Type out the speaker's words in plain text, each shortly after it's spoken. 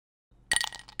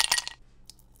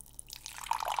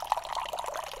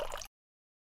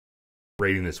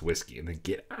rating this whiskey and then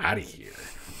get out of here.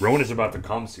 Rona's about to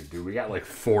come soon, dude. We got like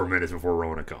 4 minutes before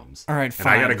Rona comes. All right, fine.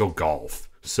 And I got to go golf.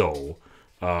 So,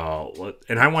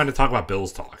 and I wanted to talk about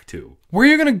Bills talk, too. Where are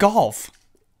you going to golf?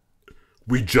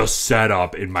 We just set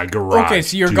up in my garage. Okay,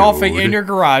 so you're dude. golfing in your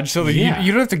garage so that Yeah.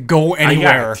 you don't have to go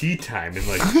anywhere. I got tea time in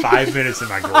like 5 minutes in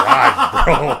my garage,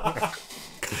 bro.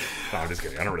 No, I'm just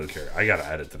kidding. I don't really care. I got to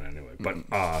edit it anyway. But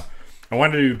I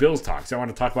wanted to do Bills talk. So I want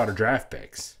to talk about our draft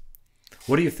picks.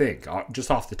 What do you think? Just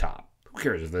off the top. Who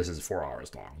cares if this is 4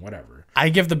 hours long? Whatever. I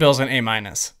give the Bills an A-.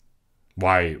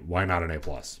 Why not an A+?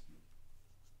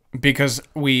 Because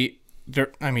we got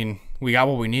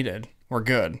what we needed. We're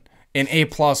good. An A+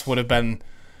 would have been,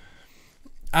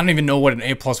 I don't even know what an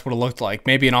A+ would have looked like.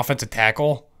 Maybe an offensive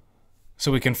tackle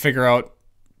so we can figure out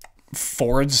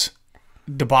Ford's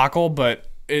debacle. But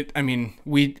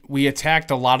we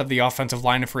attacked a lot of the offensive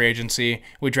line of free agency.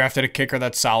 We drafted a kicker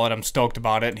that's solid. I'm stoked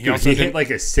about it. He hit like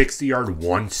a 60-yard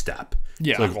one step.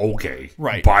 Yeah. It's like, okay.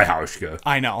 Right. Bye, Hauschka.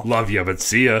 I know. Love you, but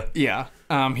see ya. Yeah.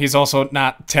 He's also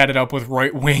not tatted up with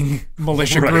right-wing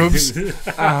militia groups.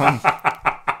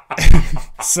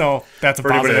 So that's a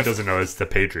For anybody that positive. doesn't know, it's the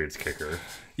Patriots kicker.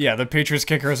 Yeah, the Patriots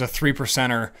kicker has a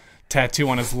 3%er tattoo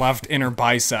on his left inner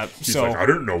bicep. He's so like, I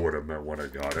didn't know what it meant when I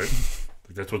got it.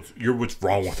 That's what's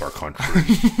wrong with our country.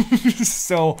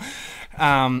 So,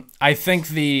 I think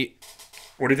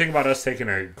What do you think about us taking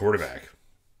a quarterback?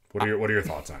 What are your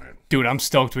thoughts on it? dude, I'm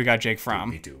stoked we got Jake Fromm.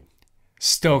 Me too.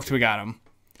 Stoked we got him.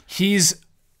 He's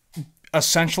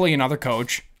essentially another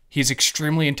coach. He's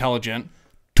extremely intelligent,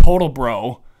 total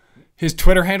bro. His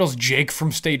Twitter handle's Jake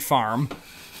from State Farm.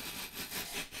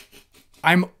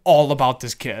 I'm all about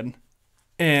this kid.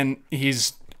 And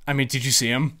did you see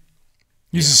him?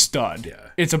 He's a stud. Yeah.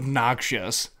 It's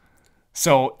obnoxious.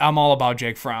 So I'm all about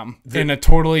Jake Fromm in a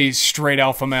totally straight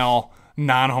alpha male,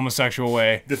 non-homosexual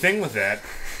way. The thing with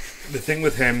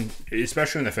him,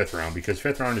 especially in the 5th round, because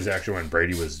 5th round is actually when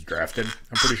Brady was drafted,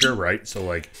 I'm pretty sure, right? So,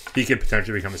 like, he could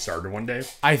potentially become a starter one day.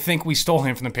 I think we stole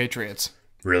him from the Patriots.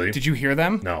 Really? Did you hear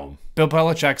them? No. Bill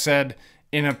Belichick said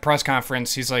in a press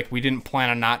conference, he's like, we didn't plan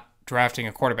on not drafting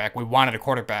a quarterback. We wanted a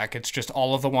quarterback. It's just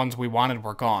all of the ones we wanted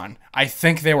were gone. I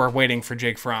think they were waiting for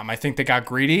Jake Fromm. I think they got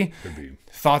greedy, Could be.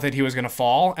 thought that he was going to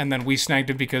fall, and then we snagged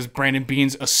him because Brandon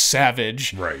Beane's a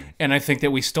savage. Right. And I think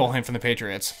that we stole him from the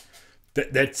Patriots.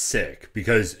 That's sick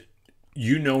because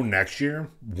next year,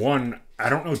 I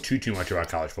don't know too much about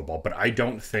college football, but I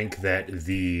don't think that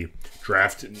the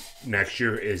draft next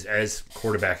year is as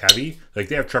quarterback heavy. Like,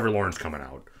 they have Trevor Lawrence coming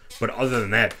out. But other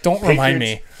than that, Don't remind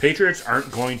me. Patriots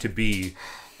aren't going to be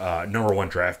number 1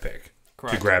 draft pick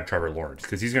Correct. to grab Trevor Lawrence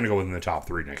because he's going to go within the top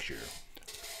 3 next year.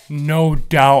 No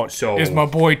doubt. So- is my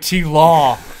boy T.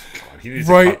 Law. He needs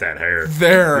Right to cut that hair.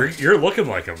 there. You're looking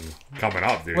like him coming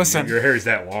up, dude. Listen, your hair's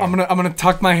that long. I'm gonna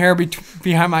tuck my hair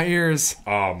behind my ears.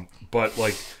 But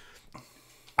like,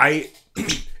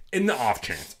 in the off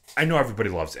chance, I know everybody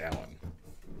loves Allen.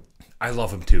 I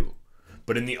love him too.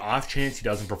 But in the off chance he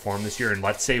doesn't perform this year, and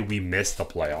let's say we miss the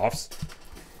playoffs,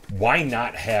 why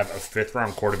not have a 5th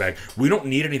round quarterback? We don't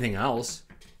need anything else.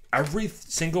 Every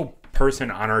single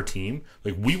person on our team,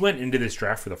 like, we went into this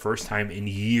draft for the first time in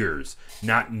years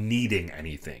not needing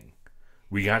anything.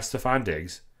 We got Stephon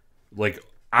Diggs. Like,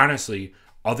 honestly,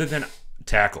 other than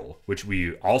tackle, which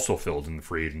we also filled in the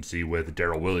free agency with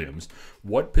Darrell Williams,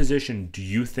 what position do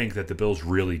you think that the Bills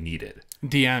really needed?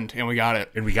 The end, and we got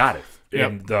it. And we got it in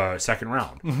Yep. the 2nd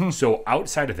round. So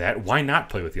outside of that, why not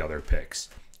play with the other picks?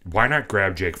 Why not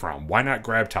grab Jake Fromm? Why not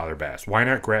grab Tyler Bass? Why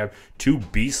not grab 2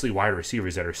 beastly wide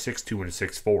receivers that are 6'2" and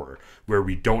 6'4", where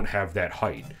we don't have that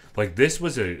height? Like,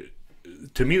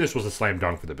 to me, this was a slam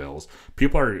dunk for the Bills.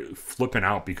 People are flipping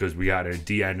out because we got a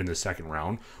D end in the 2nd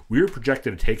round. We were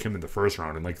projected to take him in the 1st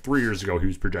round, and like 3 years ago, he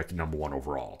was projected number 1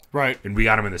 overall. Right. And we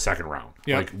got him in the 2nd round.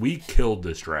 Yep. Like, we killed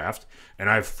this draft,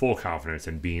 and I have full confidence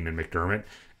in Beane and McDermott.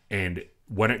 And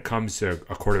when it comes to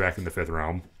a quarterback in the 5th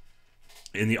round,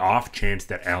 in the off chance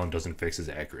that Allen doesn't fix his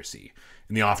accuracy,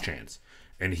 in the off chance,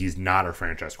 and he's not our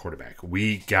franchise quarterback,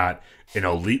 we got an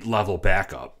elite level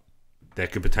backup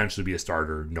that could potentially be a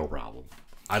starter, no problem.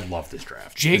 I love this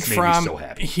draft. Jake This made Fromm, me so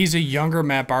happy. he's a younger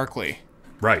Matt Barkley.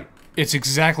 Right. It's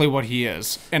exactly what he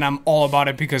is. And I'm all about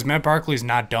it because Matt Barkley's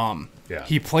not dumb. Yeah.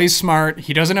 He plays smart.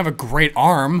 He doesn't have a great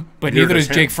arm, but neither does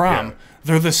does Jake him. Fromm. Yeah.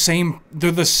 They're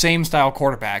the same style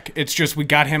quarterback. It's just we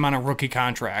got him on a rookie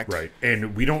contract. Right.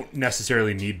 And we don't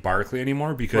necessarily need Barkley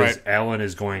anymore because Right. Allen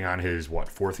is going on his,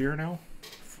 4th year now?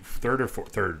 Third year?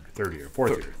 Fourth year. Third year.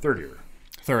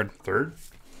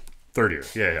 Third year.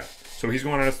 Yeah. So he's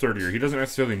going on his 3rd year. He doesn't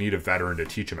necessarily need a veteran to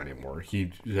teach him anymore.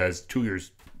 He has 2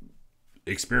 years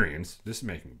experience. This is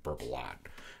making me burp a lot.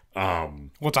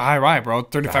 What's a high rye, bro?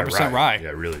 35% rye. Yeah,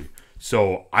 really.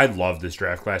 So I love this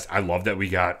draft class. I love that we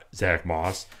got Zach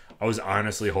Moss. I was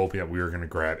honestly hoping that we were going to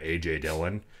grab A.J.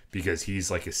 Dillon because he's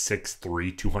like a 6'3",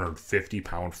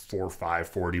 250-pound, 4'5",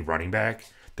 40 running back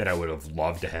that I would have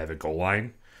loved to have at goal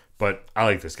line. But I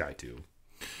like this guy too.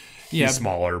 Yeah, He's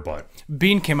smaller, but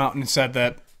Bean came out and said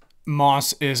that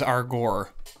Moss is our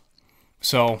Gore.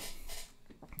 So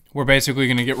we're basically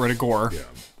going to get rid of Gore,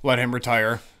 let him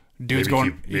retire. Dude's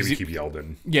maybe keep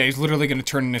Yeldon. Yeah, he's literally going to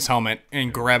turn in his helmet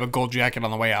and grab a gold jacket on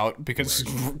the way out because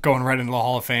he's going right into the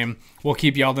Hall of Fame. We'll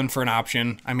keep Yeldon for an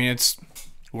option. I mean,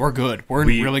 we're good. We're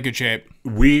in really good shape.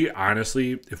 We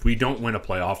honestly, if we don't win a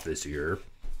playoff this year,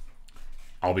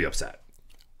 I'll be upset.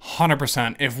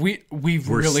 100%. If we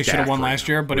really should have won last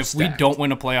year, but if we don't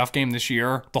win a playoff game this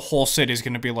year, the whole city is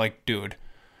going to be like, dude,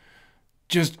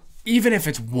 just even if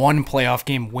it's one playoff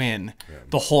game win,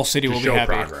 the whole city will be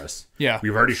happy. Progress. Yeah.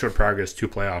 We've already showed progress, 2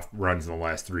 playoff runs in the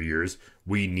last 3 years.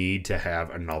 We need to have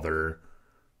another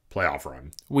playoff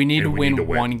run. We need to win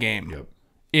one game. Yep.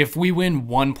 If we win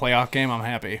one playoff game, I'm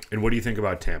happy. And what do you think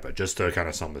about Tampa? Just to kind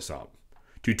of sum this up.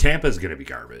 Dude, Tampa's going to be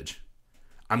garbage.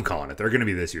 I'm calling it. They're going to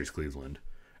be this year's Cleveland.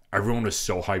 Everyone was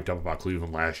so hyped up about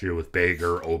Cleveland last year with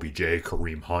Baker, OBJ,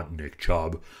 Kareem Hunt, Nick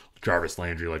Chubb, Jarvis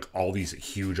Landry, like all these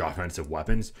huge offensive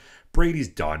weapons. Brady's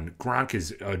done. Gronk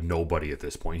is a nobody at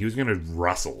this point. He was going to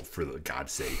wrestle, for the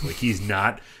God's sake. Like,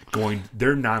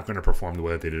 they're not going to perform the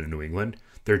way that they did in New England.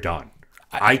 They're done.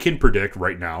 I can predict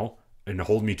right now, and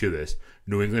hold me to this,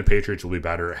 New England Patriots will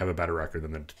have a better record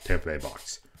than the Tampa Bay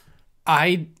Bucs.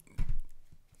 I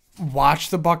watch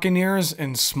the Buccaneers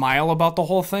and smile about the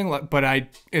whole thing, but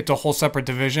it's a whole separate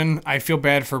division. I feel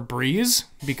bad for Breeze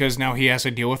because now he has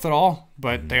to deal with it all,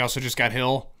 but they also just got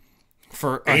Hill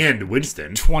for and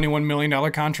Winston $21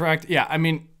 million contract. Yeah, I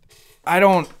mean, I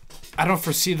don't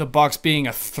foresee the Bucs being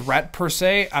a threat per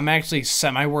se. I'm actually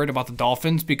semi-worried about the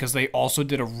Dolphins because they also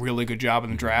did a really good job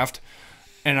in the draft.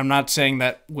 And I'm not saying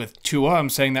that with Tua. I'm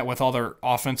saying that with all their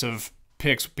offensive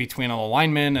picks between all the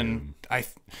linemen. And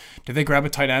did they grab a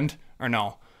tight end or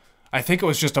no? I think it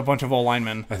was just a bunch of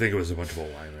O-linemen. I think it was a bunch of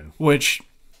O-linemen. Which,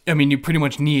 I mean, you pretty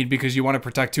much need because you want to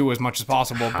protect Tua as much as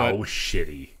possible. How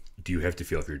shitty do you have to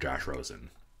feel if you're Josh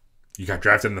Rosen? You got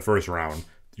drafted in the first round.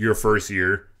 Your first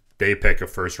year, they pick a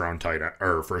first-round tight end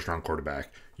or first-round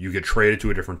quarterback. You get traded to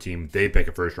a different team. They pick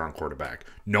a first-round quarterback.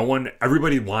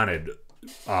 Everybody wanted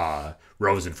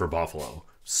Rosen for Buffalo.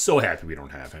 So happy we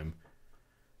don't have him.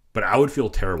 But I would feel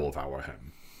terrible if I were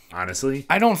him. Honestly.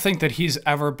 I don't think that he's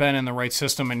ever been in the right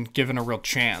system and given a real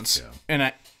chance. Yeah.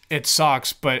 And it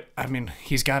sucks, but, I mean,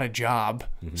 he's got a job,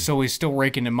 so he's still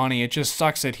raking in money. It just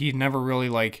sucks that he never really,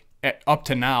 up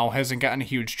to now, hasn't gotten a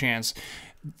huge chance.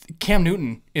 Cam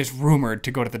Newton is rumored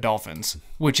to go to the Dolphins,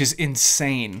 which is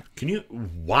insane.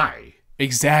 Why?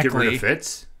 Exactly. Get rid of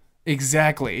Fitz?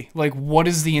 Exactly. Like, what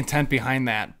is the intent behind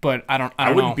that? But I don't know.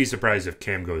 I wouldn't be surprised if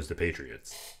Cam goes to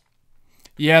Patriots.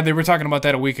 Yeah, they were talking about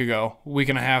that a week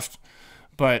and a half,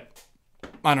 but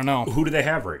I don't know. Who do they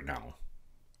have right now?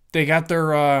 They got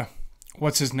their,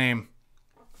 what's his name?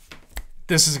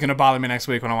 This is going to bother me next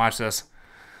week when I watch this.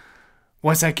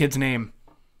 What's that kid's name?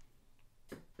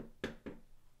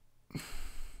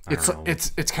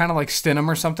 It's kind of like Stidham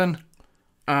or something.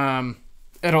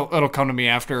 It'll come to me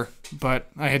after, but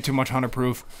I had too much Hunter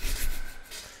proof.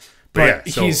 But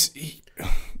yeah,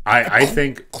 I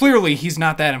think clearly he's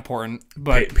not that important.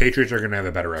 But Patriots are going to have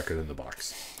a better record than the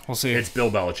Bucs. We'll see. It's Bill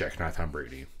Belichick, not Tom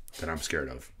Brady, that I'm scared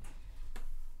of.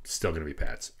 Still going to be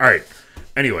Pats. All right.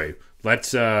 Anyway,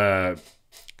 let's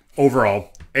overall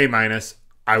A-.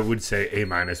 I would say A-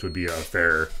 would be a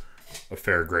fair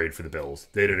grade for the Bills.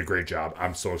 They did a great job.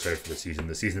 I'm so excited for the season.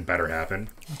 The season better happen.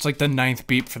 It's like the 9th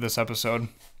beep for this episode.